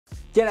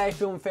G'day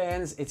film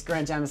fans, it's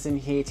Grant Jamison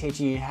here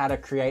teaching you how to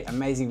create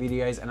amazing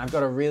videos, and I've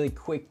got a really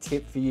quick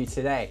tip for you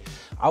today.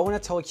 I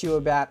want to talk to you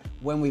about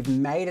when we've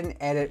made an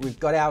edit, we've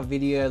got our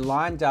video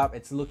lined up,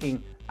 it's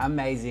looking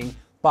amazing,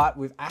 but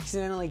we've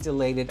accidentally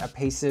deleted a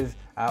piece of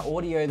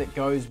audio that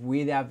goes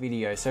with our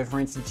video. So for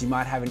instance, you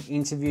might have an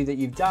interview that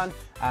you've done,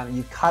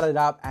 you've cut it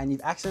up and you've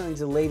accidentally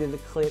deleted a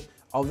clip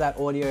of that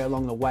audio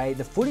along the way.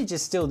 The footage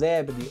is still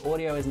there, but the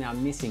audio is now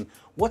missing.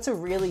 What's a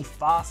really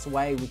fast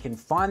way we can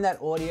find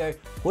that audio,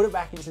 put it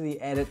back into the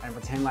edit and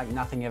pretend like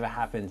nothing ever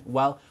happened?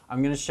 Well,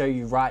 I'm gonna show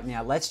you right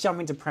now. Let's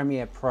jump into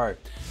Premiere Pro.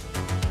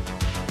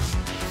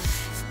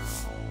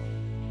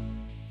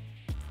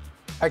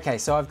 Okay,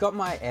 so I've got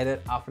my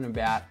edit up and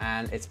about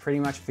and it's pretty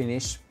much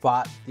finished,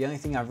 but the only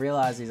thing I've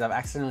realized is I've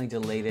accidentally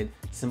deleted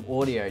some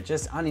audio,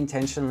 just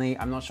unintentionally.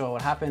 I'm not sure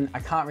what happened. I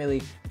can't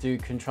really do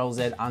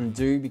Control-Z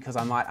undo because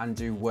I might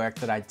undo work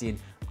that I did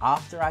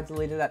after I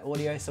deleted that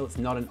audio, so it's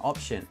not an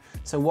option.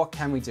 So what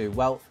can we do?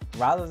 Well,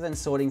 rather than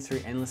sorting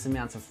through endless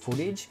amounts of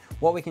footage,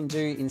 what we can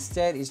do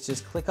instead is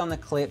just click on the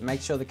clip,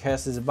 make sure the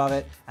cursor's above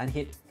it, and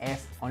hit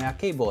F on our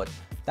keyboard.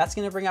 That's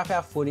gonna bring up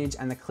our footage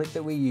and the clip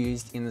that we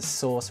used in the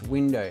source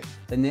window.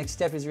 The next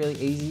step is really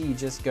easy. You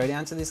just go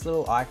down to this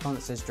little icon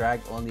that says drag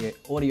on the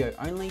audio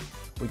only.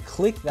 We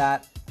click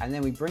that and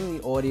then we bring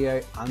the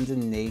audio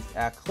underneath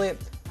our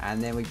clip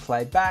and then we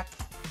play back.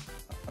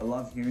 I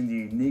love hearing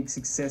the unique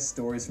success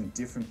stories from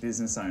different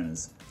business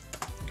owners.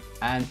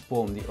 And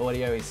boom, the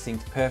audio is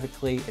synced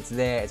perfectly. It's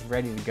there, it's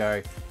ready to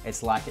go.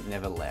 It's like it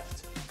never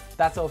left.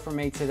 That's all from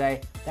me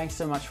today. Thanks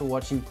so much for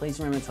watching. Please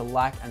remember to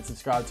like and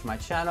subscribe to my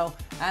channel,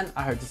 and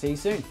I hope to see you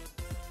soon.